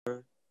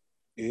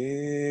In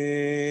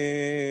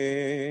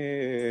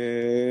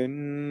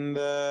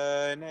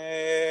the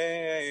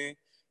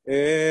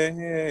name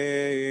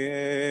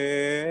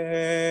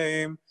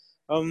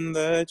of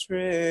the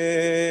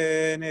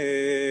Trinity.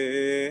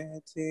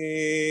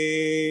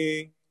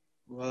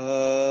 One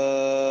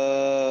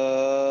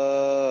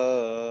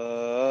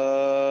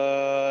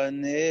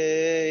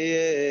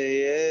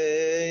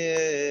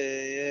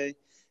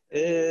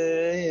in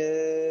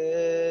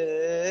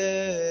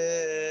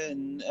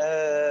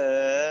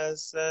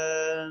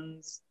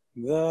essence,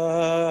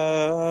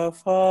 The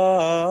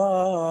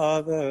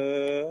Father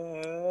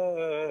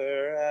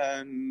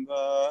and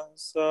the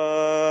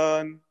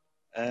Son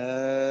and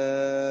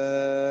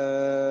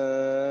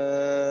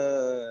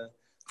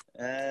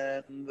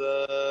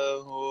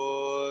the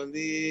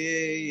Holy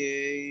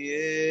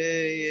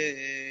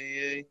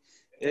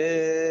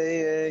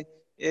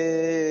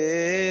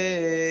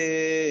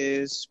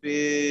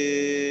Spirit.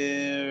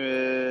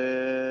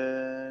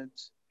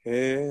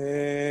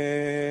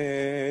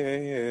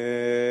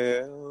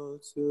 hail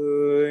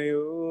to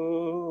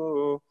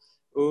you,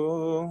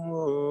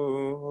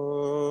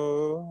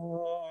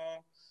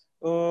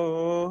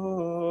 O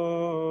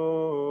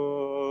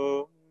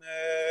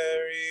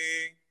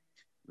Mary.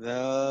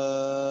 Thou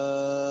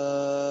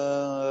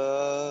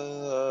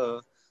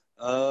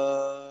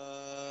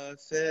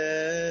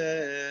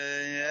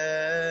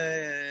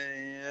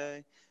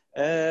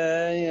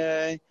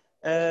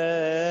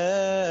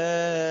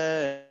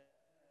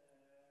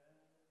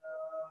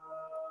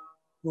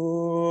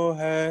Who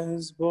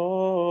has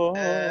born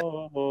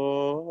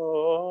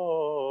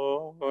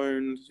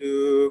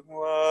to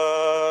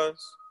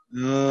us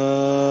Longus.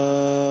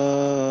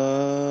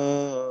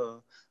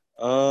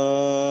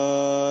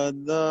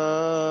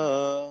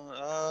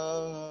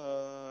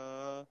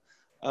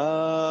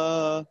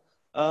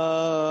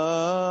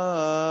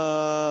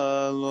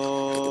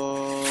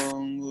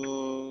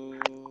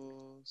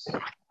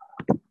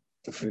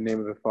 in the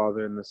name of the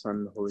Father, and the Son,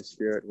 and the Holy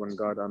Spirit, one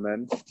God,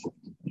 Amen.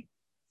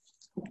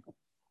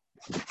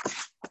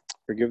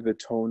 Forgive the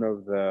tone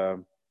of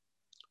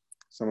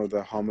some of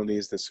the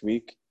homilies this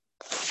week,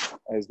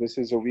 as this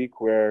is a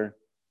week where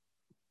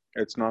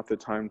it's not the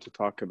time to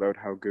talk about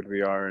how good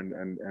we are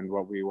and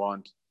what we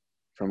want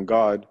from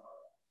God,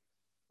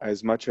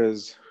 as much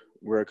as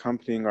we're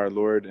accompanying our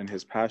Lord in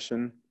his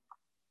passion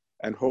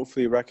and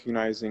hopefully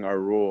recognizing our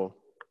role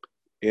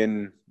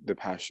in the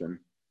passion.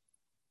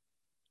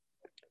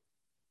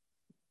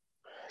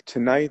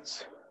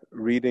 Tonight's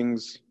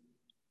readings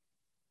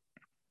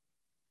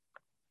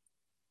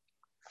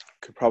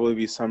could probably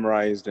be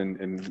summarized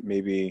in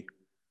maybe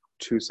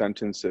 2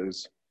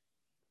 sentences.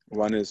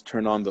 One is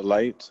turn on the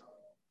light,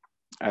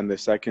 and the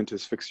second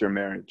is fix your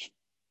marriage.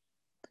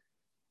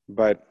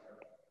 But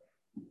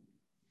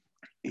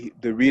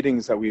the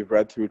readings that we've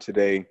read through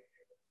today,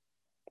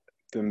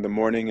 in the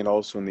morning and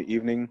also in the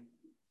evening,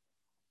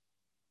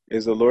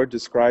 is the Lord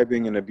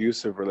describing an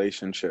abusive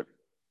relationship.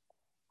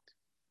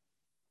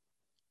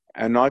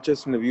 And not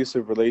just an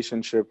abusive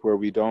relationship where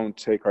we don't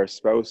take our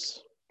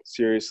spouse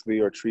seriously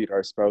or treat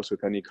our spouse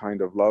with any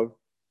kind of love,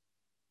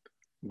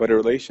 but a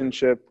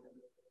relationship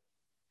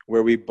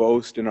where we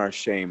boast in our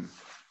shame.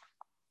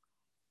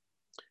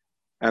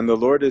 And the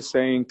Lord is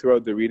saying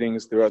throughout the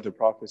readings, throughout the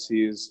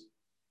prophecies,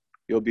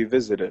 you'll be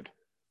visited.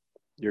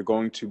 You're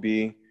going to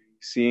be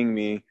seeing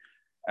me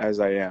as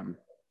I am.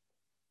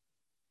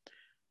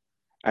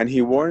 And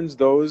he warns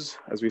those,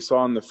 as we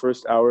saw in the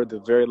first hour, the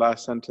very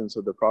last sentence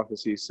of the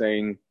prophecy,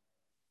 saying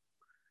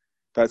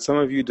that some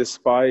of you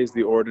despise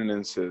the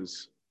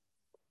ordinances,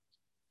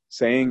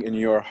 saying in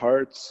your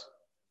hearts,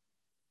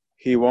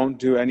 he won't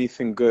do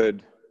anything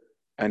good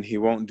and he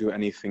won't do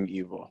anything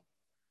evil.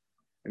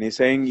 And he's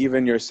saying,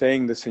 even you're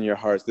saying this in your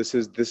hearts, this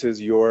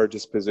is your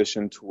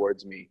disposition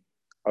towards me,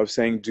 of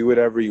saying, do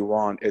whatever you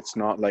want. It's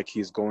not like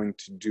he's going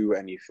to do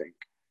anything,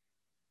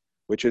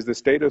 which is the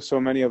state of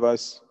so many of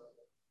us,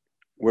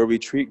 where we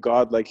treat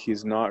God like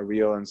he's not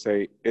real and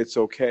say, it's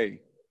okay.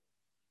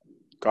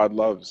 God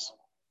loves.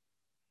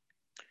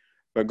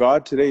 But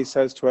God today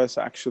says to us,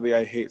 actually,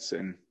 I hate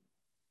sin.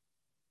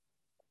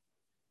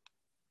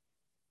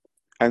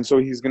 And so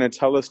he's going to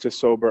tell us to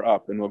sober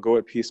up, and we'll go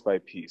it piece by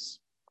piece.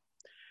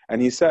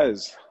 And he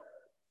says,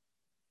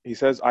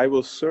 I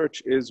will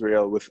search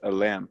Israel with a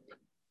lamp.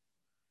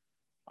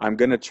 I'm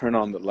going to turn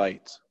on the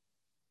light.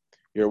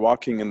 You're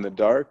walking in the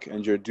dark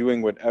and you're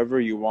doing whatever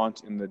you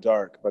want in the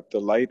dark, but the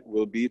light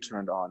will be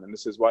turned on. And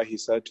this is why he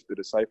said to the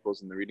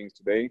disciples in the readings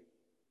today, and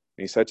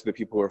he said to the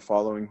people who are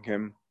following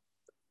him,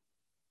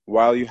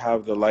 while you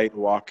have the light,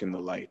 walk in the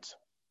light,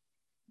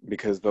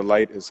 because the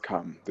light is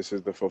come. This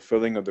is the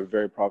fulfilling of the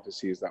very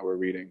prophecies that we're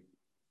reading.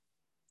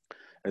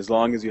 As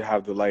long as you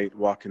have the light,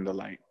 walk in the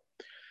light.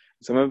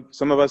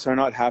 Some of us are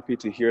not happy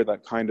to hear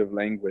that kind of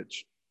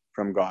language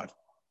from God,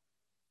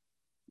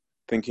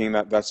 thinking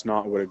that that's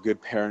not what a good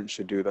parent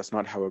should do. That's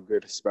not how a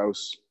good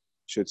spouse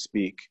should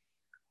speak.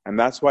 And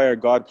that's why our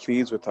God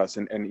pleads with us.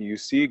 And you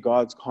see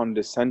God's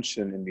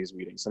condescension in these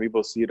readings. Some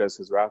people see it as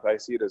his wrath. I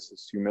see it as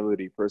his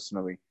humility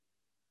personally,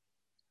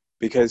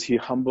 because he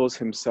humbles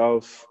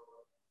himself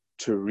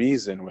to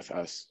reason with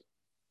us.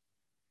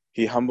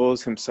 He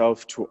humbles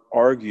himself to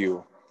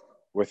argue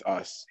with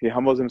us. He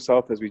humbles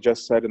himself, as we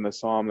just said in the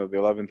Psalm of the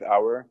 11th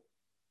hour.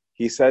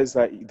 He says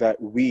that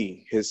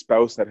we, his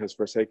spouse that has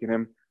forsaken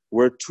him,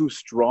 we're too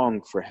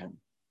strong for him.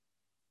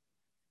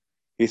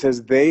 He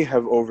says, they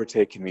have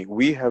overtaken me.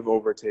 We have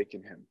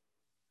overtaken him.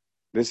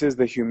 This is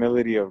the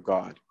humility of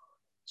God.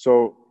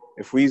 So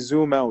if we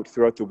zoom out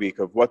throughout the week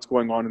of what's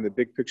going on in the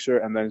big picture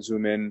and then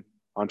zoom in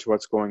onto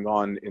what's going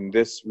on in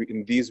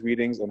these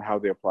readings and how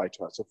they apply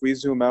to us. If we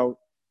zoom out,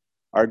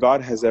 our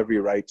God has every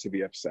right to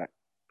be upset.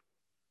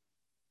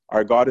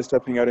 Our God is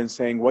stepping out and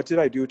saying, what did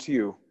I do to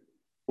you?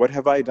 What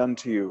have I done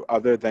to you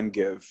other than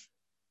give?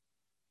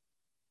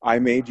 I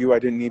made you. I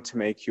didn't need to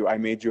make you. I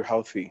made you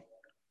healthy.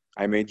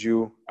 I made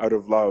you out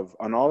of love.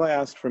 And all I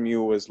asked from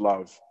you was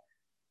love.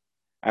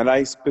 And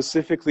I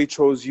specifically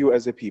chose you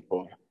as a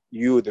people.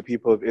 You, the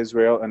people of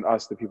Israel, and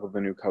us, the people of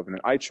the new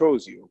covenant. I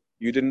chose you.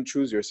 You didn't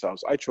choose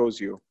yourselves. I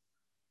chose you.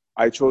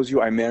 I chose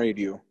you. I married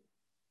you.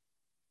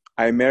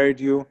 I married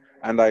you,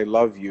 and I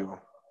love you.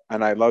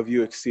 And I love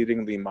you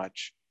exceedingly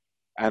much.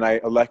 And I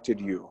elected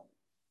you.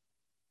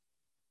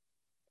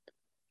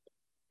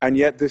 And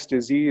yet this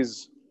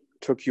disease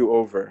took you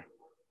over.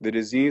 The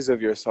disease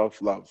of your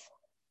self-love.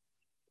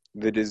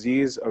 The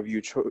disease of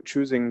you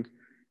choosing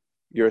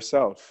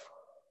yourself.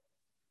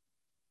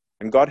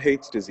 And God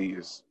hates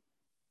disease.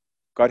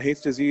 God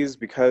hates disease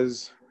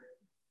because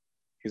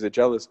he's a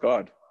jealous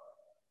God.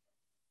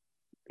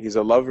 He's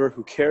a lover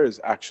who cares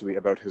actually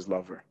about his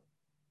lover.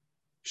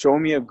 Show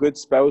me a good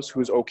spouse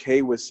who's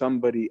okay with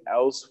somebody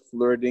else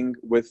flirting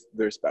with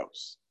their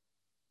spouse.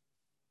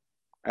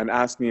 And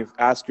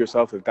ask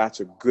yourself if that's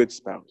a good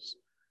spouse.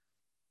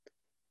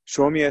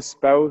 Show me a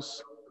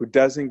spouse who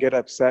doesn't get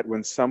upset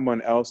when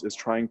someone else is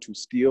trying to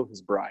steal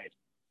his bride.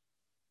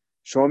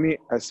 Show me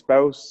a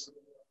spouse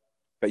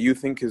that you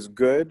think is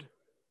good,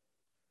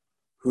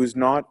 who's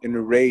not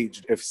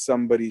enraged if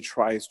somebody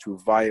tries to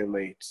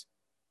violate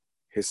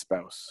his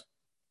spouse.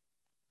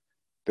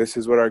 This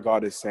is what our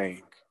God is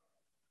saying.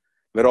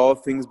 Let all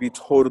things be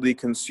totally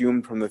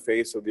consumed from the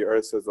face of the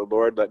earth, says the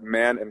Lord. Let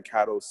man and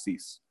cattle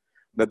cease.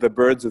 Let the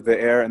birds of the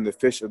air and the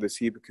fish of the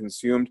sea be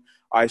consumed.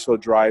 I shall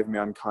drive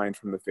mankind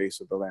from the face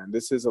of the land.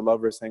 This is a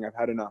lover saying, I've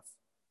had enough.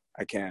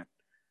 I can't.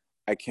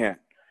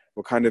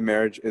 What kind of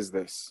marriage is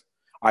this?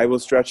 I will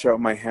stretch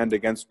out my hand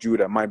against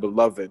Judah, my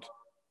beloved,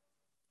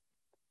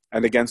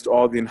 and against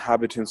all the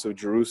inhabitants of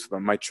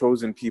Jerusalem, my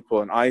chosen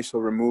people, and I shall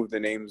remove the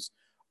names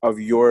of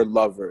your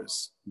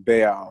lovers,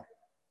 Baal,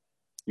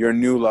 your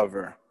new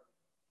lover.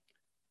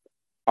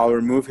 I'll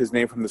remove his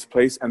name from this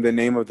place and the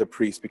name of the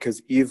priest,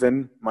 because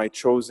even my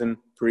chosen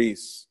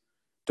priests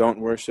don't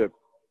worship.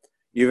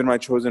 Even my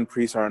chosen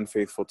priests are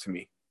unfaithful to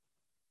me.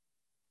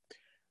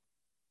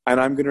 And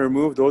I'm going to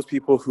remove those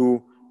people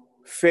who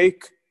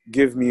fake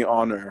give me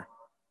honor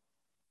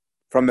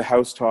from the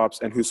housetops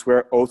and who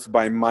swear oaths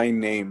by my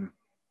name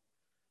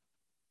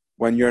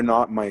when you're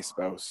not my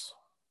spouse.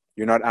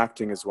 You're not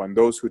acting as one.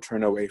 Those who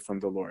turn away from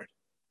the Lord.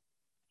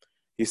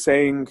 He's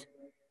saying,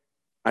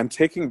 I'm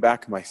taking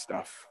back my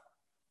stuff.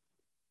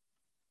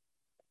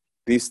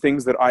 These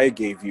things that I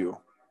gave you,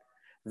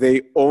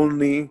 they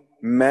only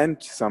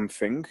meant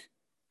something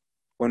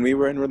when we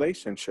were in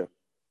relationship.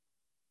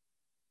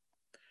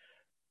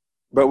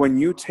 But when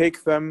you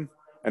take them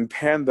and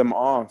pan them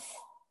off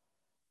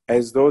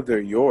as though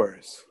they're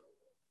yours,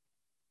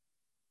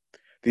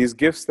 these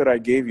gifts that I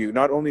gave you,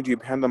 not only do you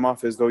pan them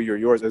off as though you're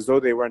yours, as though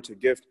they weren't a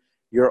gift,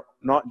 you're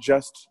not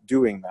just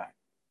doing that.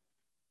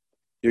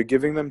 You're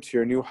giving them to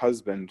your new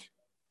husband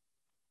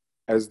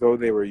as though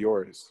they were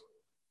yours.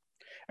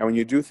 And when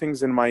you do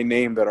things in my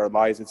name that are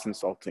lies, it's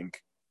insulting.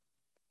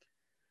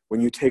 When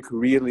you take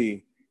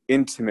really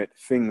intimate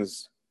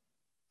things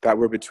that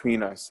were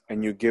between us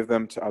and you give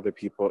them to other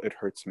people, it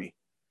hurts me.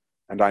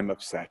 And I'm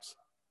upset,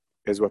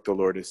 is what the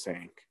Lord is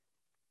saying.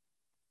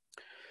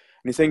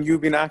 And he's saying,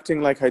 you've been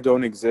acting like I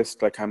don't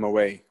exist, like I'm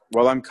away.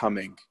 Well, I'm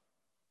coming.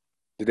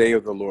 The day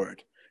of the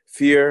Lord.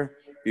 Fear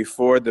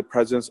before the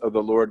presence of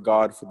the Lord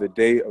God, for the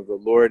day of the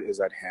Lord is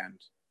at hand.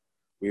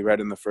 We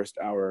read in the first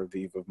hour of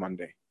the eve of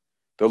Monday.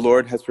 The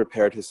Lord has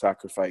prepared his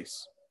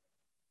sacrifice.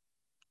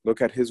 Look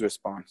at his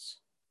response.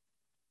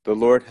 The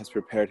Lord has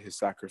prepared his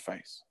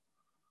sacrifice.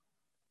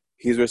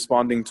 He's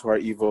responding to our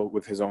evil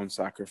with his own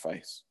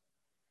sacrifice.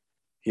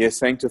 He has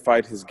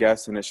sanctified his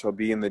guests, and it shall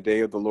be in the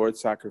day of the Lord's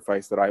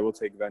sacrifice that I will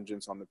take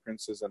vengeance on the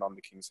princes and on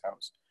the king's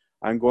house.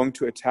 I'm going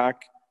to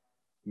attack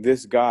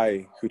this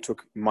guy who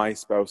took my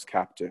spouse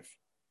captive.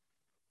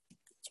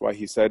 That's why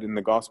he said in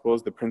the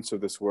Gospels, the prince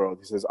of this world.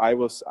 He says, I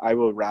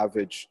will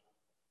ravage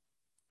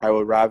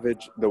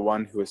the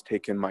one who has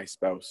taken my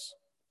spouse,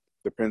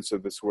 the prince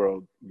of this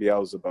world,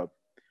 Beelzebub.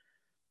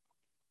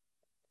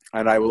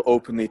 And I will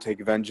openly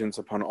take vengeance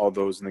upon all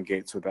those in the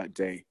gates of that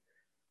day.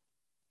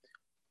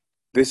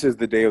 This is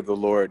the day of the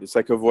Lord. It's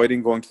like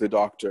avoiding going to the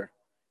doctor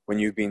when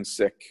you've been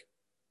sick,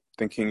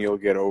 thinking you'll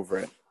get over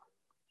it.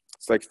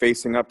 It's like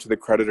facing up to the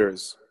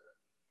creditors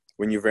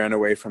when you've ran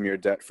away from your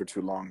debt for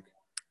too long.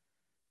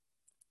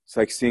 It's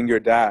like seeing your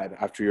dad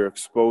after you're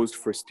exposed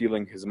for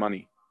stealing his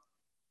money.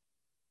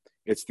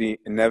 It's the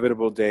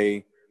inevitable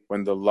day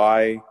when the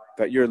lie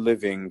that you're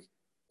living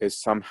is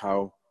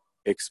somehow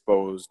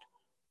exposed,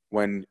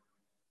 when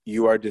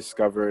you are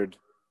discovered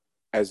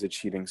as a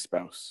cheating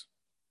spouse.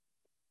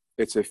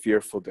 It's a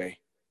fearful day.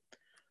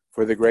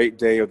 For the great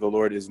day of the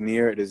Lord is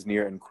near, it is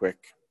near and quick.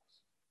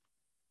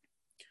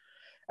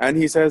 And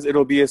he says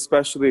it'll be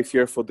especially a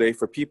fearful day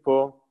for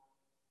people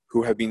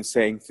who have been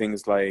saying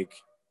things like,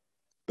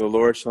 the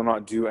Lord shall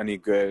not do any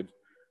good,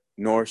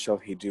 nor shall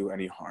he do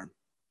any harm.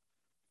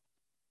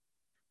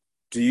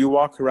 Do you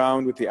walk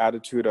around with the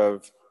attitude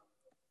of,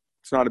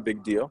 it's not a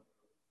big deal?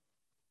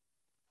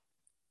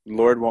 The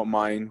Lord won't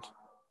mind.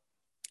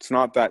 It's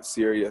not that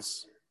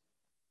serious.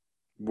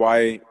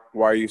 Why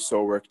are you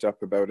so worked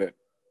up about it?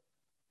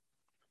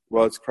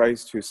 Well, it's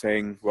Christ who's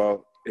saying,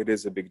 well, it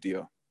is a big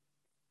deal.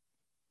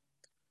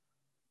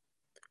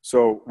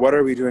 So what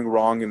are we doing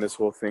wrong in this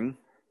whole thing?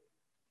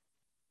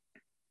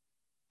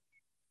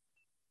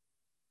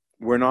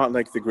 We're not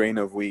like the grain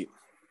of wheat.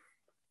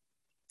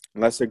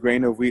 Unless a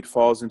grain of wheat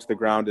falls into the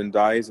ground and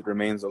dies, it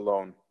remains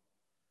alone.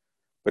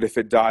 But if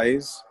it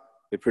dies,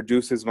 it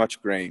produces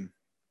much grain.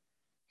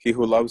 He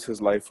who loves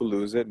his life will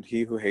lose it, and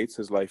he who hates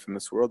his life in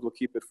this world will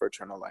keep it for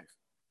eternal life.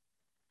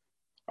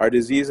 Our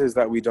disease is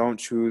that we don't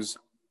choose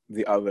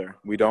the other.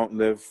 We don't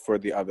live for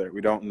the other. We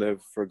don't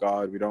live for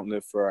God. We don't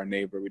live for our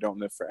neighbor. We don't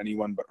live for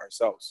anyone but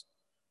ourselves.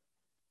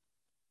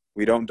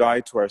 We don't die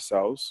to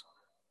ourselves.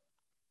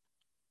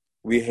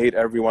 We hate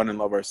everyone and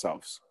love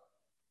ourselves.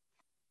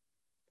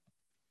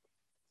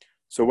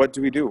 So what do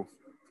we do?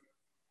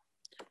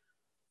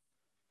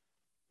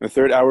 In the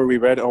third hour we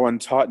read, O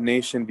untaught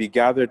nation, be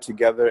gathered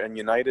together and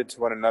united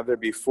to one another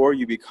before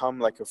you become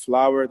like a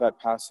flower that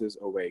passes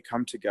away.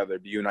 Come together,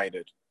 be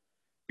united.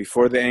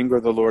 Before the anger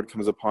of the Lord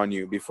comes upon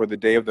you, before the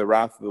day of the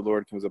wrath of the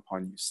Lord comes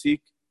upon you,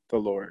 seek the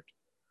Lord,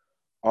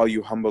 all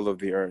you humble of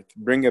the earth.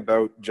 Bring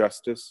about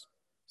justice,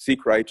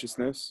 seek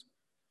righteousness,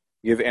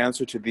 give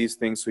answer to these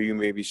things so you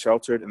may be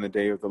sheltered in the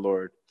day of the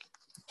Lord.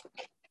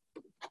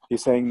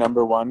 He's saying,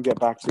 number one, get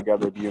back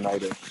together, be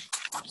united.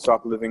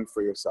 Stop living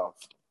for yourself.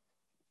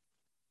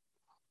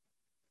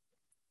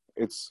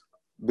 It's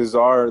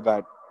bizarre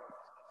that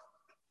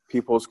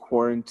people's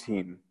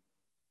quarantine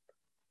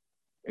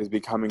is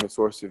becoming a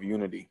source of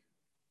unity.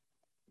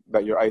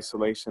 That your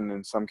isolation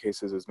in some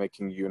cases is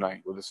making you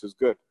unite. Well, this is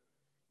good.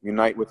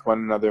 Unite with one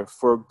another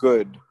for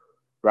good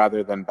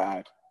rather than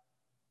bad.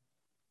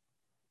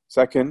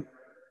 Second,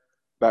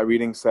 that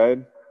reading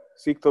said,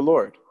 seek the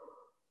Lord.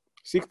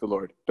 Seek the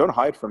Lord. Don't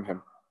hide from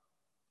him.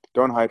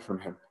 Don't hide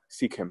from him.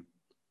 Seek him.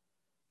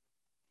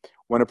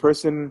 When a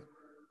person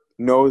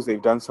knows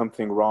they've done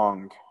something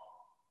wrong,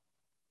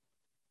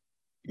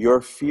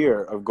 your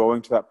fear of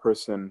going to that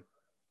person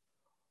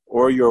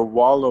or your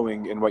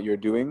wallowing in what you're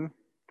doing,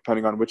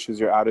 depending on which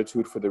is your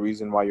attitude for the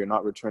reason why you're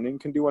not returning,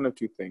 can do one of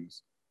two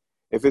things.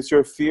 If it's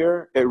your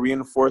fear, it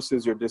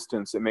reinforces your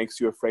distance. It makes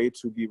you afraid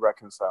to be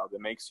reconciled.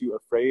 It makes you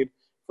afraid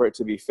for it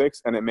to be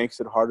fixed, and it makes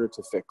it harder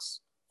to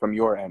fix from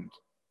your end.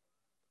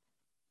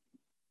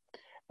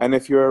 And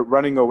if you're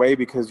running away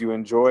because you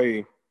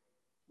enjoy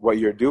what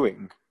you're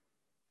doing,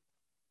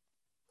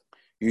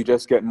 you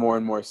just get more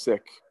and more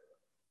sick,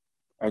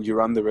 and you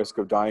run the risk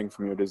of dying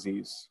from your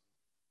disease.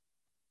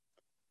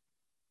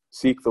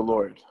 Seek the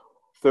Lord.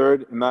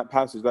 Third, in that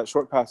passage, that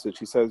short passage,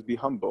 he says, be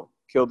humble,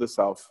 kill the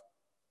self,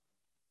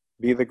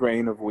 be the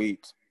grain of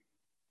wheat.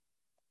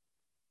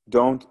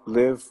 Don't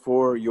live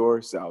for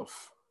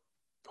yourself.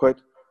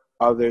 Put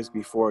others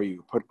before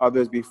you. Put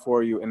others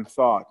before you in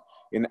thought,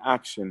 in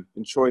action,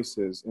 in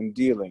choices, in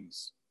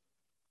dealings.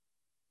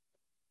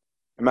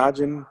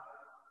 Think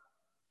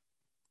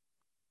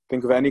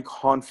of any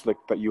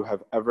conflict that you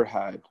have ever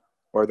had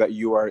or that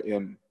you are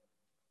in.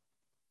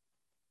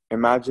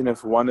 Imagine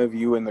if one of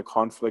you in the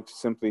conflict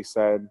simply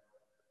said,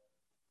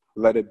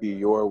 let it be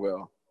your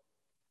will,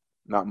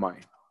 not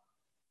mine.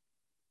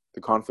 The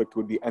conflict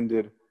would be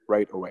ended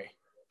right away.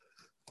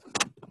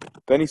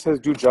 Then he says,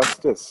 do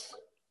justice.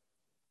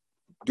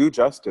 Do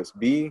justice.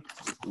 Be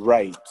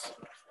right.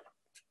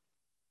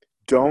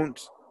 Don't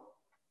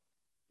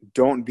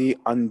be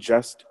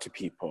unjust to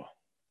people.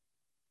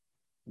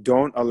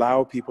 Don't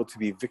allow people to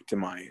be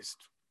victimized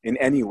in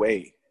any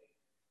way.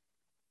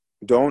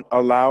 Don't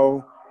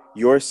allow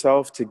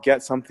yourself to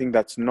get something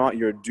that's not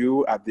your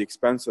due at the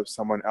expense of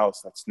someone else.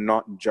 That's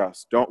not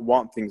just. Don't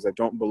want things that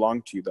don't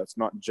belong to you. That's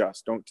not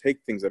just. Don't take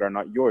things that are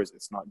not yours.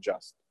 It's not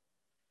just.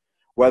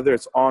 Whether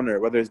it's honor,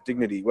 whether it's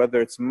dignity, whether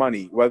it's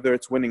money, whether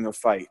it's winning a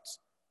fight.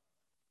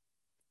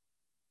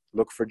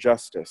 Look for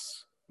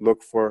justice.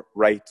 Look for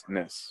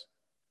rightness.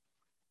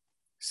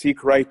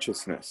 Seek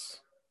righteousness.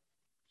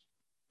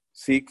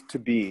 Seek to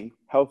be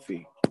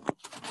healthy.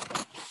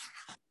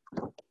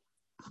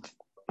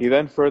 He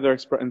then further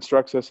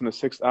instructs us in the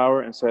 6th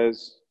hour and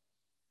says,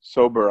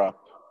 sober up,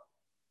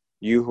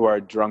 you who are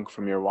drunk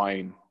from your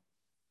wine.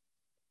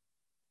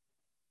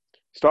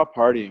 Stop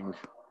partying.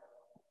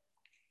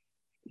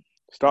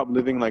 Stop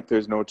living like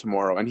there's no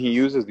tomorrow. And he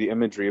uses the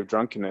imagery of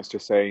drunkenness to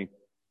say,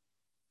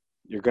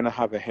 You're going to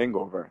have a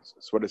hangover.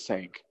 That's what it's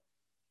saying.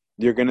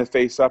 You're going to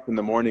face up in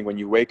the morning when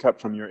you wake up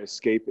from your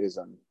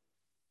escapism.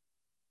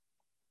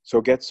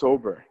 So get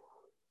sober.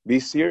 Be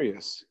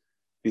serious.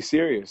 Be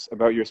serious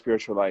about your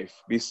spiritual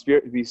life. Be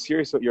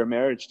serious about your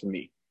marriage to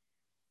me.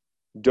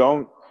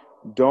 Don't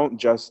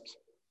just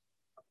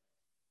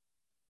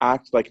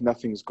act like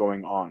nothing's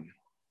going on.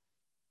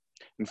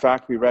 In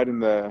fact, we read in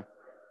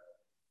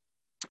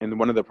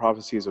one of the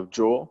prophecies of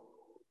Joel,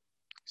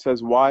 it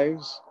says,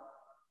 wives,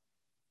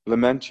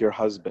 lament your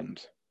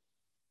husband.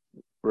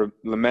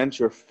 Lament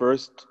your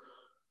first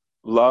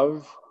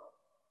love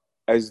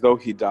as though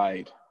he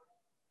died.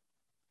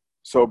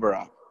 Sober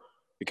up.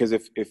 Because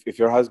if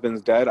your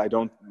husband's dead, I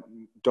don't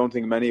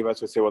think many of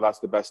us would say, well, that's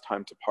the best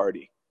time to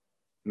party.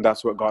 And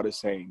that's what God is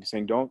saying. He's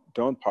saying,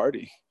 don't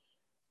party.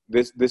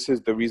 This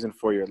is the reason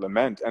for your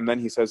lament. And then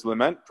he says,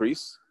 lament,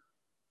 priests.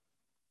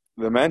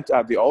 Lament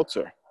at the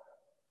altar.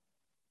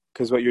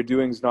 Because what you're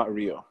doing is not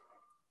real.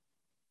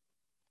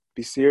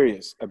 Be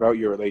serious about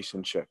your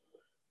relationship.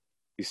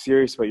 Be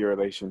serious about your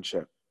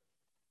relationship.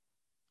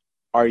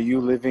 Are you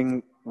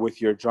living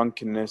with your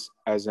drunkenness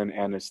as an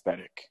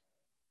anesthetic?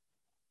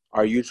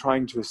 Are you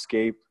trying to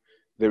escape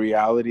the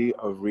reality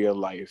of real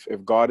life?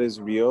 If God is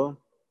real,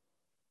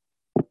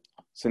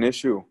 it's an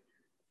issue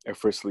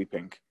if we're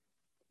sleeping.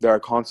 There are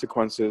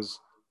consequences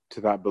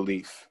to that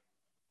belief.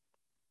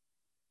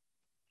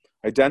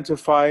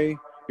 Identify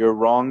your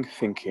wrong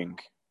thinking.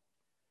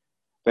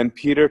 Then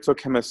Peter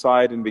took him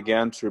aside and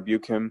began to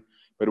rebuke him.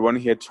 But when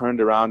he had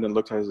turned around and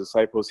looked at his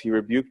disciples, he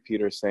rebuked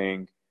Peter,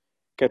 saying,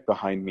 "Get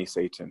behind me,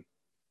 Satan.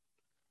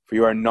 For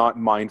you are not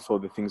mindful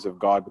of the things of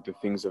God, but the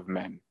things of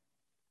men."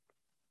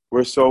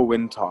 We're so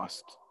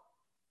wind-tossed.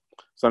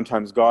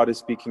 Sometimes God is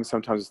speaking,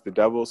 sometimes it's the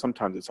devil,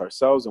 sometimes it's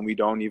ourselves, and we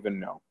don't even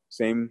know.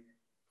 Same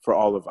for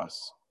all of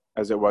us,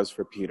 as it was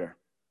for Peter.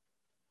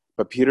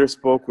 But Peter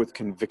spoke with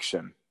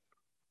conviction.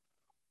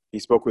 He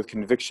spoke with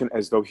conviction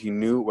as though he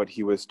knew what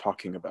he was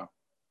talking about.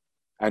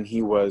 And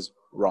he was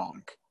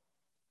wrong.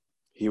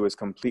 He was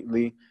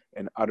completely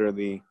and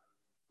utterly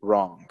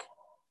wrong.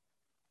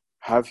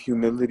 Have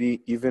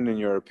humility even in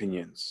your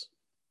opinions.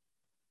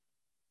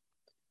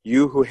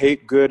 You who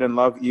hate good and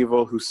love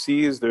evil, who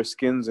seize their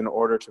skins in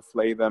order to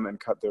flay them and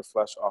cut their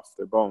flesh off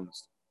their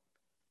bones.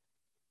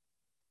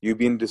 You've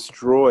been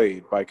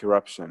destroyed by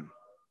corruption.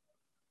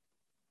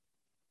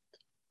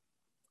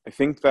 I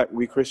think that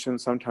we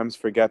Christians sometimes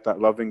forget that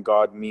loving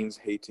God means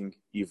hating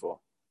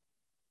evil.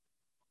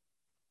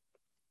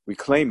 We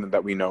claim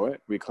that we know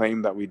it, we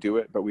claim that we do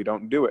it, but we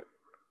don't do it.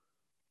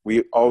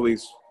 We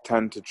always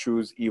tend to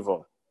choose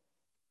evil,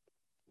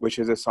 which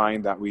is a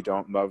sign that we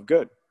don't love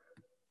good.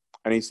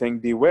 And he's saying,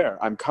 beware,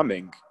 I'm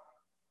coming.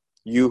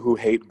 You who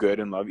hate good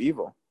and love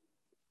evil.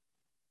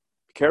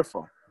 Be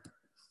careful.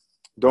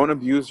 Don't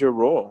abuse your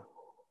role.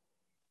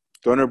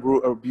 Don't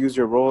abuse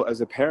your role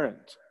as a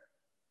parent.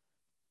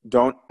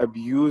 Don't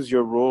abuse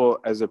your role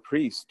as a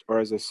priest or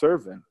as a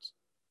servant.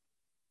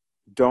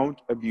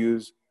 Don't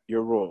abuse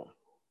your role.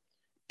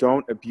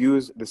 Don't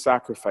abuse the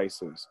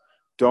sacrifices.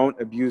 Don't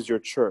abuse your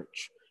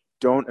church.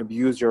 Don't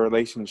abuse your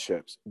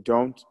relationships.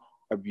 Don't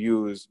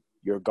abuse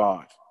your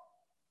God.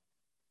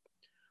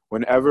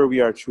 Whenever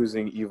we are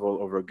choosing evil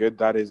over good,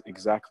 that is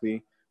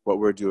exactly what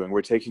we're doing.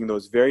 We're taking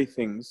those very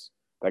things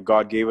that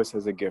God gave us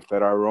as a gift,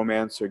 that our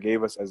romancer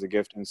gave us as a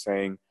gift, and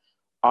saying,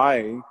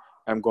 I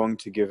am going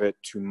to give it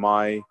to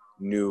my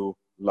new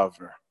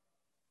lover.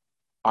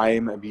 I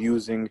am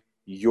abusing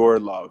your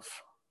love.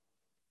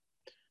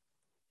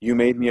 You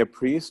made me a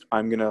priest,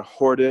 I'm going to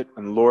hoard it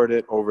and lord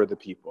it over the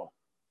people.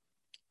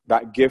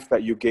 That gift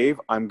that you gave,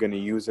 I'm going to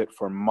use it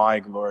for my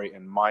glory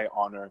and my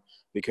honor,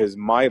 because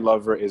my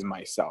lover is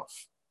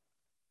myself.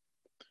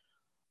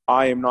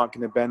 I am not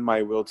going to bend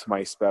my will to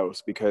my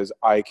spouse because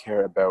I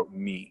care about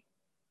me.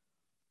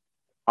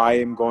 I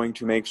am going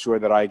to make sure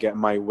that I get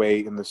my way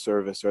in the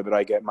service, or that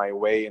I get my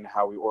way in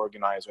how we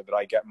organize, or that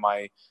I get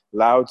my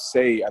loud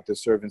say at the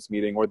servants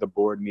meeting or the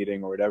board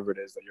meeting or whatever it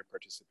is that you're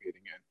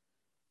participating in.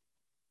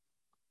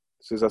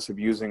 This is us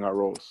abusing our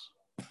roles.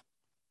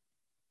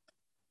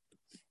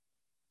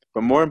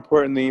 But more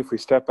importantly, if we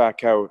step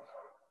back out,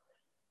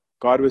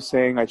 God was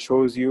saying, I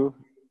chose you,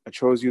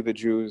 the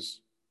Jews.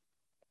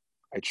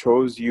 I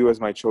chose you as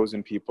my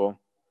chosen people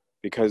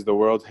because the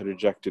world had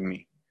rejected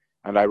me.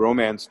 And I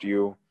romanced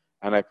you,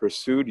 and I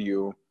pursued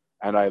you,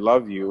 and I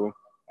love you,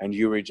 and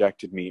you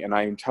rejected me. And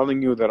I am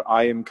telling you that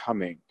I am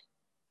coming.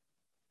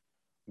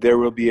 There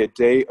will be a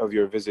day of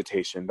your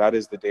visitation. That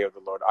is the day of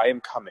the Lord. I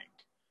am coming.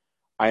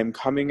 I am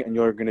coming, and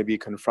you're going to be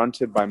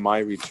confronted by my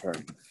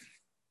return.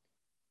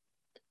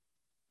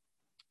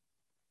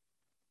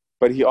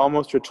 But he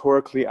almost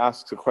rhetorically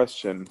asks a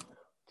question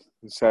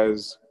and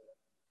says,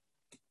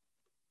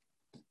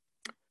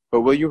 but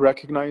will you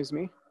recognize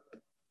me?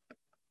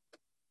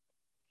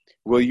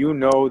 Will you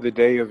know the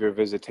day of your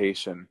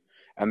visitation?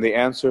 And the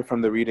answer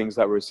from the readings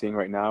that we're seeing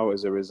right now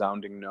is a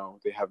resounding no.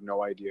 They have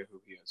no idea who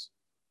he is.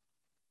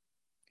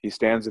 He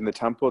stands in the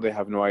temple. They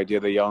have no idea.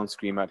 They yell and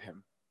scream at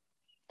him.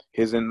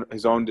 His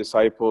own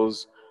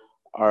disciples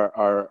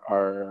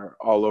are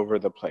all over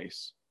the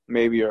place.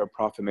 maybe you're a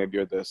prophet, maybe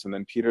you're this. And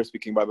then Peter,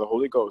 speaking by the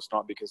Holy Ghost,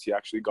 not because he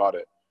actually got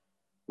it,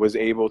 was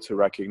able to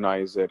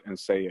recognize it and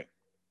say it.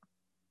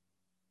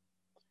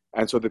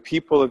 And so the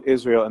people of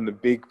Israel in the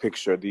big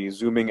picture, the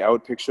zooming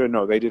out picture,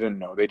 no, they didn't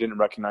know. They didn't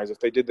recognize. If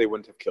they did, they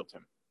wouldn't have killed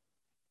him.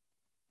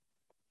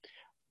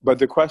 But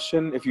the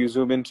question, if you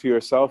zoom into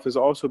yourself, is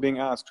also being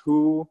asked,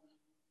 who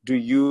do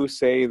you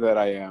say that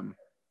I am?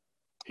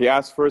 He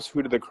asked first,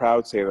 who did the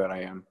crowd say that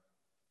I am?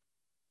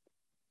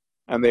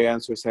 And they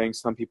answer saying,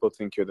 some people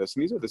think you're this.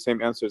 And these are the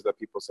same answers that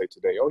people say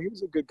today. Oh, he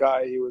was a good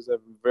guy. He was a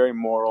very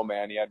moral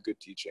man. He had good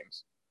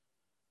teachings.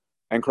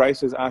 And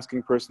Christ is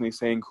asking personally,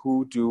 saying,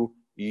 who do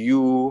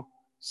you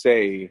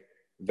say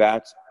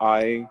that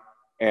I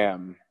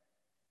am?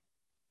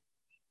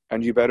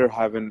 And you better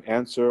have an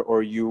answer,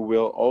 or you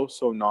will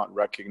also not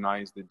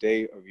recognize the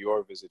day of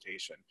your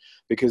visitation.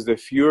 Because the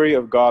fury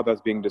of God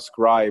that's being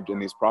described in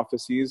these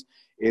prophecies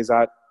is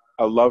at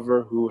a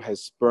lover who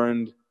has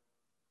spurned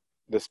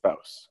the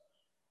spouse.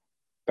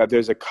 That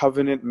there's a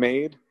covenant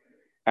made,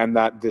 and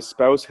that the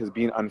spouse has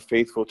been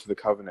unfaithful to the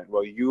covenant.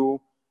 Well,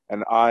 you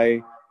and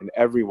I and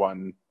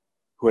everyone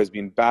who has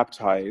been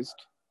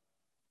baptized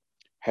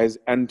has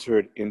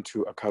entered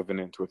into a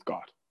covenant with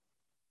God.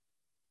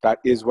 That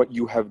is what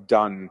you have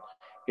done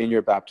in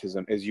your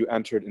baptism, is you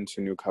entered into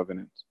new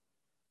covenant.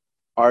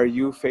 Are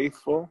you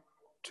faithful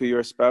to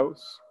your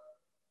spouse?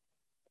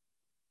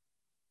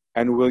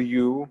 And will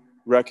you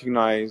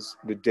recognize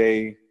the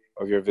day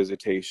of your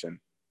visitation?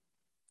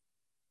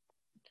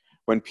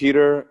 When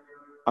Peter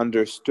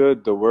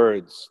understood the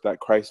words that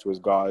Christ was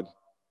God,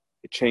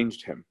 it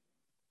changed him.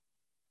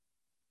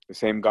 The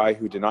same guy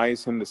who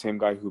denies him, the same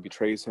guy who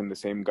betrays him, the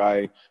same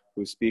guy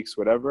who speaks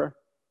whatever,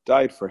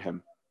 died for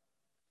him.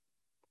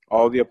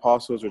 All the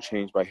apostles were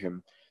changed by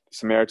him. The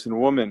Samaritan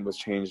woman was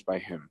changed by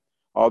him.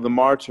 All the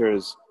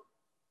martyrs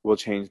will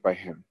change by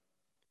him.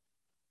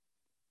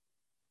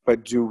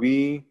 But do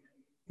we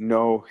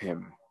know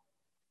him?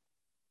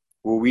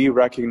 Will we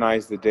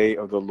recognize the day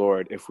of the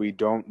Lord if we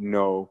don't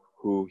know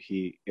who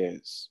he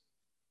is?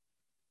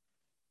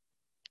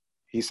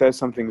 He says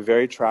something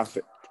very tragic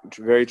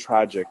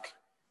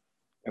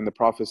in the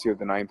prophecy of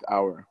the 9th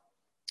hour.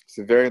 It's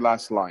the very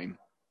last line.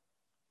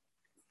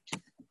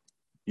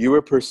 You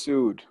were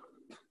pursued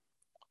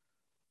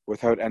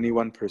without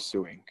anyone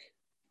pursuing.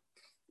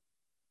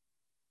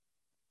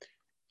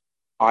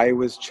 I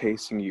was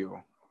chasing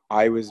you.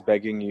 I was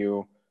begging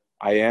you.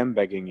 I am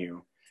begging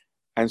you.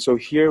 And so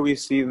here we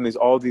see in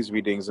all these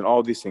readings and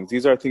all these things,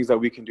 these are things that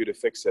we can do to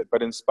fix it.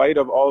 But in spite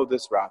of all of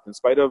this wrath, in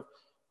spite of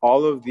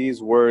all of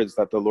these words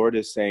that the Lord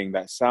is saying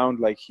that sound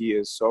like he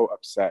is so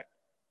upset,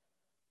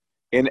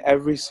 in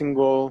every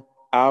single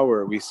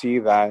hour we see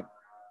that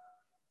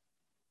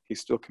he's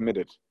still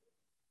committed.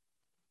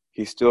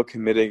 He's still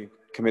committed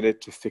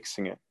to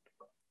fixing it,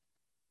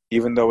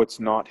 even though it's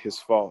not his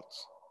fault.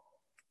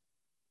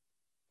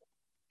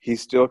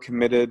 He's still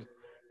committed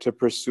to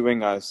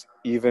pursuing us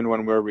even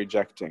when we're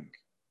rejecting.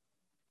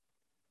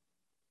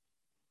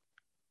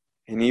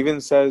 And he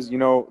even says,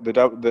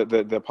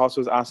 the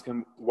apostles ask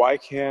him, why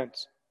can't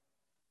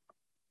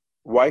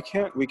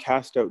we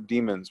cast out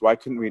demons? Why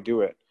couldn't we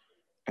do it?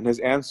 And his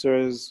answer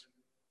is,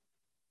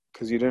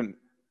 because you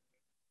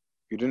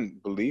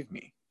didn't believe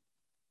me.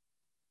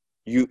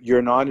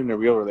 You're not in a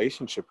real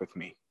relationship with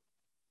me.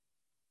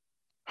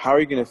 How are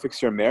you going to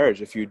fix your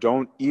marriage if you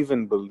don't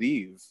even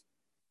believe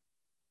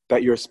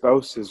that your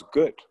spouse is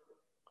good?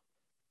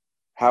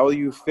 How will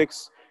you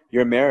fix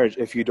your marriage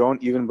if you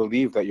don't even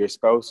believe that your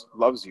spouse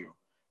loves you?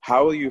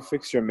 How will you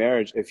fix your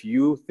marriage if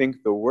you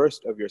think the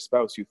worst of your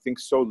spouse? You think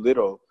so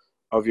little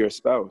of your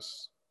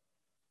spouse.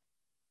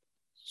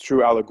 It's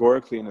true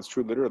allegorically and it's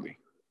true literally.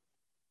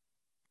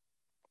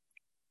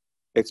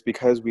 It's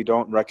because we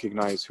don't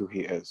recognize who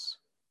he is.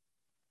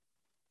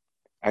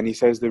 And he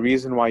says, the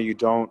reason why you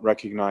don't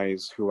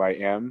recognize who I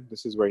am,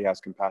 this is where he has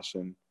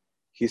compassion.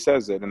 He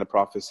says it in the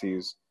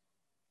prophecies.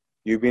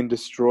 You've been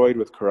destroyed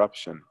with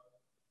corruption.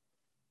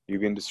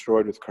 You've been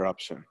destroyed with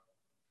corruption.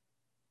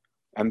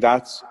 And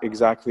that's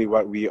exactly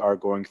what we are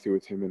going through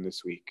with him in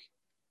this week.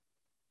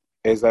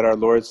 Is that our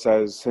Lord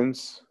says,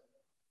 since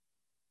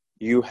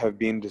you have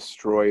been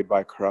destroyed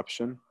by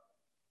corruption,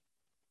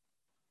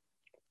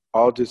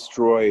 I'll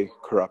destroy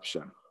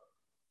corruption.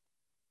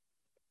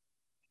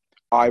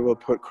 I will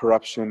put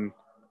corruption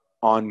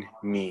on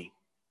me.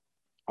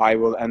 I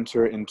will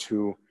enter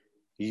into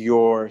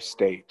your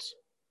state.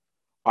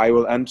 I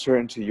will enter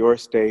into your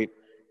state.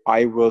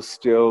 I will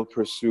still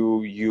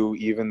pursue you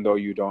even though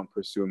you don't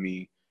pursue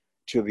me,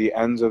 to the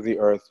ends of the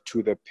earth,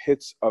 to the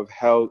pits of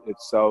hell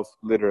itself,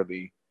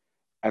 literally.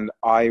 And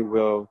I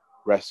will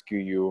rescue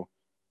you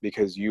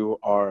because you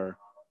are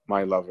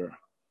my lover.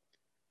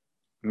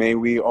 May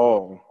we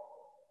all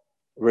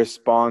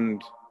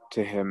respond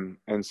to him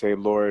and say,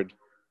 Lord,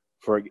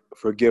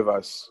 forgive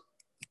us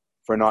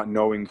for not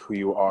knowing who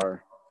you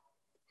are.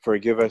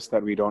 Forgive us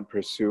that we don't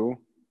pursue.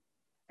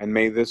 And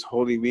may this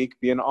Holy Week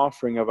be an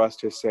offering of us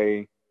to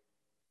say,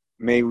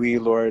 may we,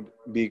 Lord,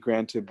 be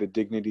granted the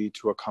dignity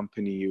to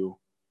accompany you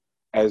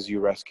as you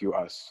rescue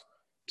us,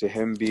 To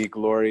him be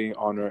glory,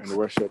 honor, and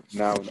worship,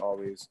 now and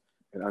always,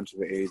 and unto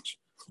the age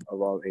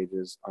of all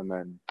ages.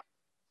 Amen.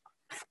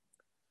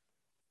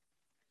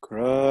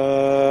 Christ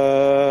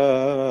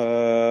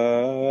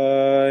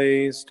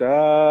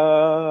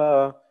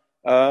our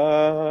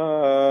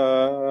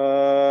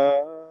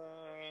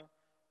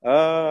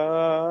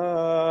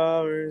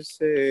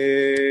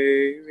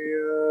Savior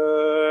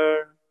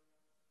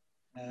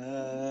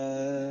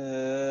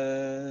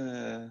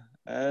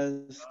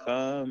has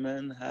come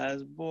and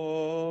has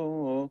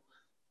borne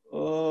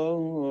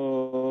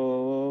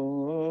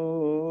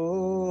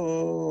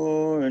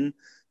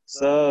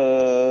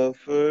suffering,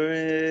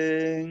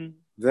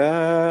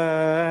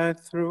 that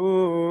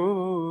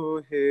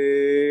through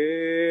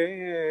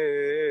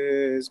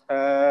his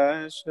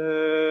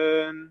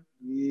passion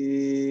we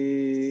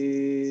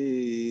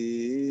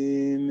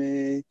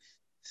may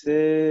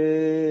save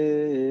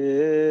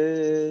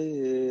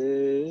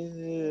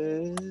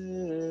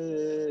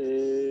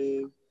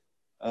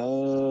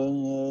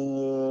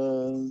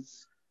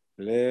us.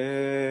 Let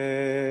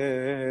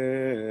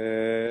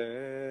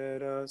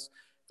us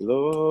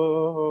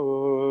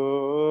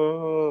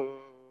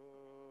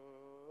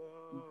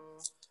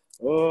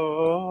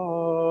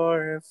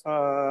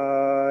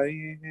glorify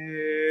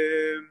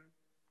him.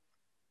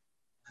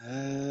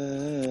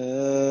 And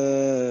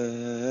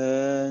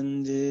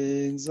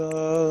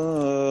exalt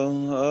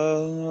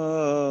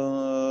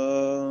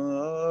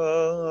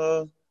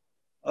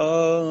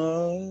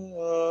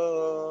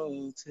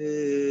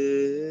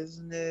his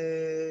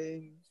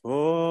name.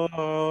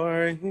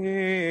 For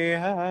he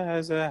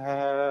has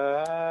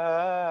had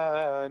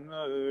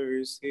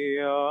mercy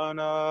on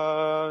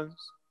us,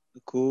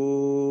 According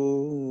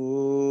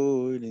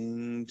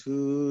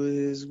to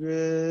his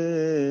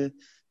grace